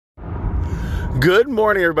Good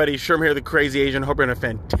morning, everybody. Sherm here, the Crazy Asian. Hope you're having a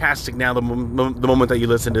fantastic now. The moment that you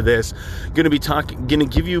listen to this, going to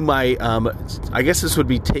give you my. I guess this would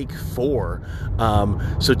be take 4.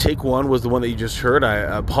 So take 1 was the one that you just heard. I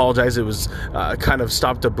apologize. It was kind of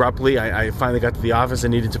stopped abruptly. I finally got to the office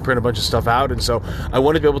and needed to print a bunch of stuff out, and so I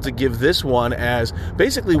wanted to be able to give this one as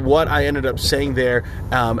basically what I ended up saying there.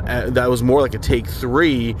 That was more like a take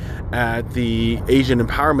 3 at the Asian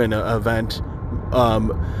Empowerment event,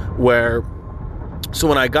 where. So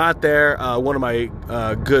when I got there, one of my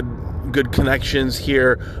good connections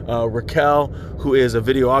here, Raquel, who is a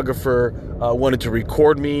videographer, wanted to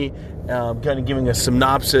record me, kind of giving a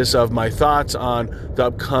synopsis of my thoughts on the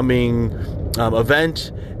upcoming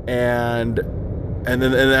event, and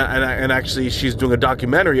actually she's doing a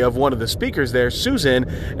documentary of one of the speakers there, Susan,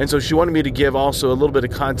 and so she wanted me to give also a little bit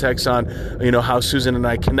of context on how Susan and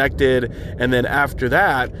I connected, and then after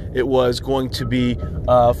that it was going to be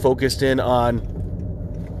focused in on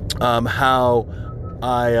how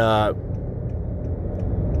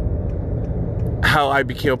I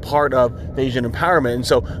became a part of the Asian Empowerment. And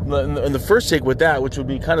so in the first take with that, which would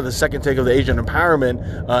be kind of the second take of the Asian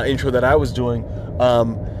Empowerment intro that I was doing,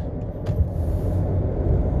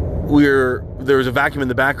 there was a vacuum in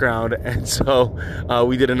the background, and so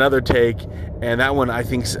we did another take, and that one I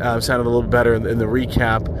think sounded a little bit better in the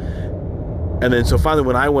recap. And then so finally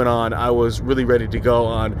when I went on, I was really ready to go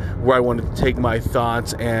on where I wanted to take my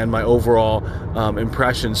thoughts and my overall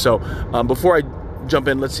impressions. So before I jump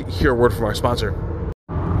in, let's hear a word from our sponsor.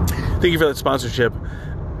 Thank you for that sponsorship.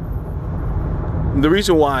 The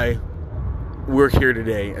reason why we're here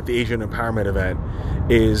today at the Asian Empowerment event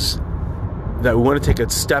is that we want to take a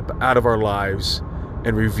step out of our lives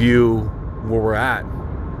and review where we're at.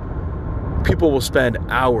 People will spend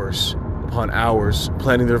hours upon hours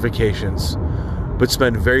planning their vacations, but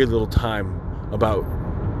spend very little time about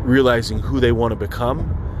realizing who they want to become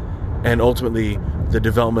and ultimately the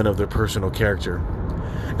development of their personal character.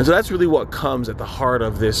 And so that's really what comes at the heart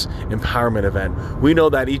of this empowerment event. We know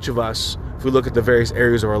that each of us, if we look at the various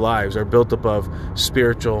areas of our lives, are built up of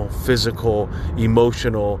spiritual, physical,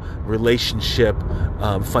 emotional, relationship,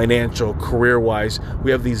 financial, career-wise.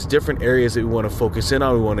 We have these different areas that we want to focus in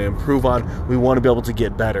on, we want to improve on, we want to be able to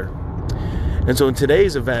get better. And so in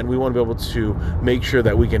today's event, we want to be able to make sure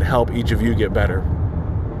that we can help each of you get better.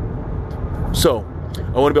 So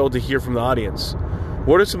I want to be able to hear from the audience.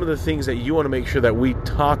 What are some of the things that you want to make sure that we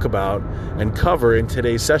talk about and cover in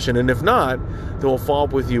today's session? And if not, then we'll follow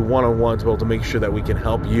up with you one-on-one to be able to make sure that we can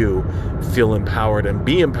help you feel empowered and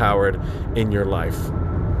be empowered in your life.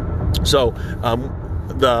 So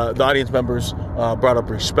the audience members brought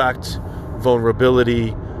up respect,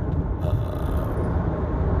 vulnerability,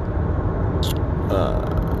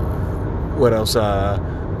 what else?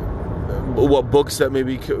 What books that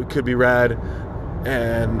maybe could be read,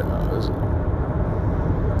 and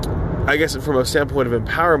I guess from a standpoint of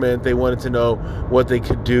empowerment, they wanted to know what they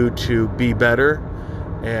could do to be better.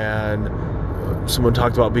 And someone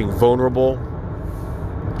talked about being vulnerable,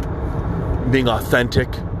 being authentic,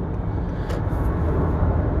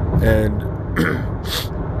 and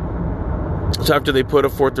so after they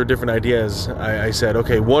put forth their different ideas, I said,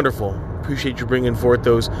 okay, wonderful. Appreciate you bringing forth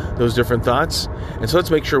those different thoughts. And so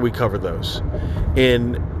let's make sure we cover those.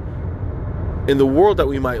 In the world that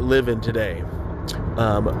we might live in today,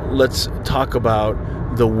 let's talk about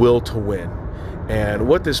the will to win. And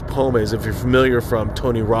what this poem is, if you're familiar from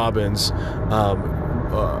Tony Robbins,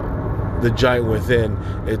 The Giant Within,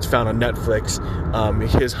 it's found on Netflix.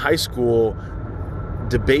 His high school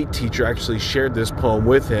debate teacher actually shared this poem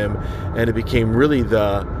with him, and it became really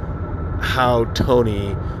how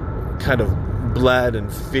Tony kind of bled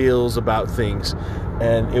and feels about things.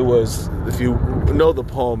 And it was, if you know the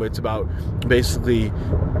poem, it's about basically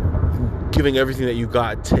giving everything that you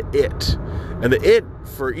got to it. And the it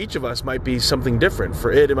for each of us might be something different.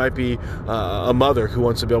 For it might be a mother who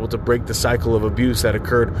wants to be able to break the cycle of abuse that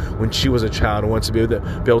occurred when she was a child and wants to be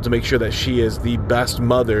able to make sure that she is the best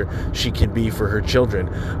mother she can be for her children.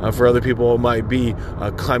 For other people, it might be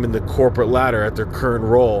climbing the corporate ladder at their current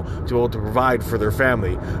role to be able to provide for their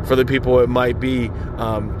family. For other people, it might be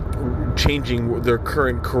changing their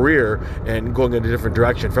current career and going in a different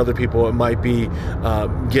direction. For other people, it might be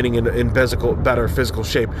getting in better physical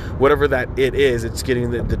shape. Whatever that it is, it's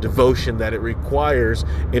getting the devotion that it requires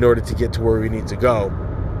in order to get to where we need to go.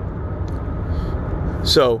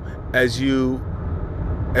 So as you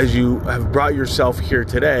as you have brought yourself here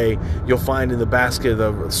today, you'll find in the basket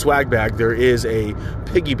of the swag bag there is a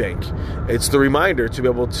piggy bank. It's the reminder to be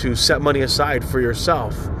able to set money aside for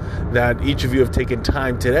yourself, that each of you have taken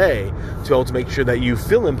time today to be able to make sure that you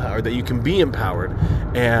feel empowered, that you can be empowered,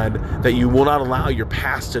 and that you will not allow your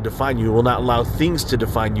past to define you. You will not allow things to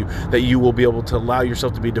define you, that you will be able to allow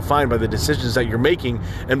yourself to be defined by the decisions that you're making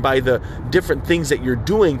and by the different things that you're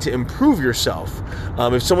doing to improve yourself.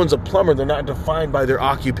 If someone's a plumber, they're not defined by their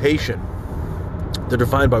occupation. They're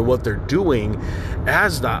defined by what they're doing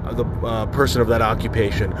as the person of that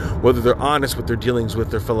occupation, whether they're honest with their dealings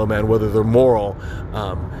with their fellow man, whether they're moral.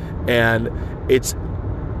 And it's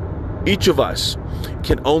each of us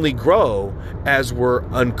can only grow as we're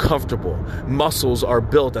uncomfortable. Muscles are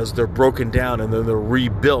built as they're broken down and then they're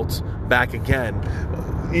rebuilt back again.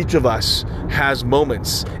 Each of us has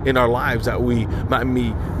moments in our lives that we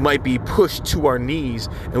might be pushed to our knees,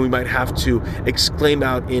 and we might have to exclaim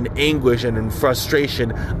out in anguish and in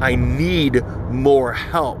frustration, I need more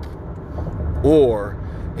help. Or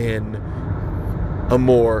in a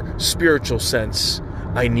more spiritual sense,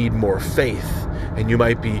 I need more faith. And you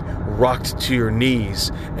might be rocked to your knees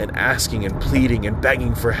and asking and pleading and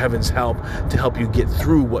begging for heaven's help to help you get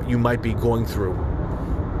through what you might be going through.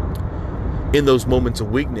 In those moments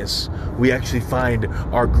of weakness, we actually find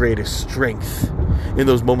our greatest strength. In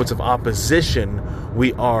those moments of opposition,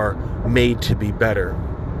 we are made to be better,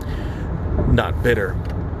 not bitter.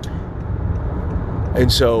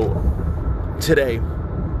 And so today,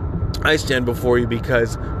 I stand before you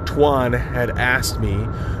because Tuan had asked me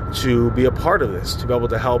to be a part of this, to be able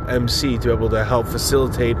to help MC, to be able to help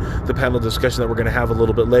facilitate the panel discussion that we're going to have a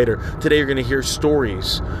little bit later. Today you're going to hear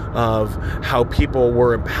stories of how people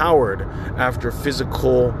were empowered after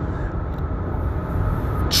physical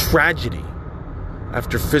tragedy,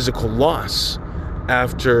 after physical loss,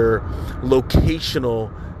 after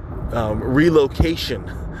locational relocation,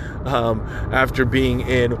 after being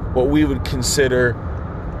in what we would consider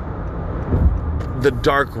the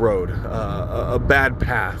dark road, a bad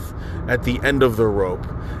path at the end of the rope.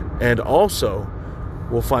 And also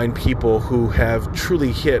we'll find people who have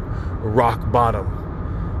truly hit rock bottom,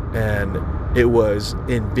 and it was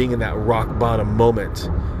in being in that rock bottom moment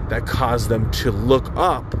that caused them to look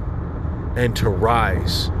up and to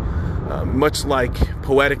rise, much like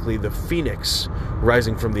poetically the phoenix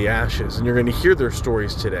rising from the ashes. And you're going to hear their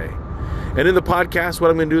stories today. And in the podcast, what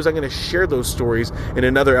I'm going to do is I'm going to share those stories in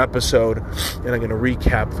another episode, and I'm going to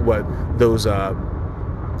recap what those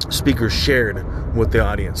speakers shared with the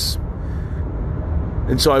audience.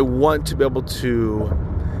 And so I want to be able to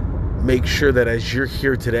make sure that as you're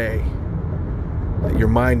here today, that your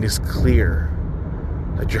mind is clear,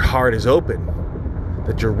 that your heart is open,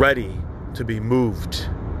 that you're ready to be moved.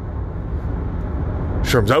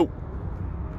 Sherm's out.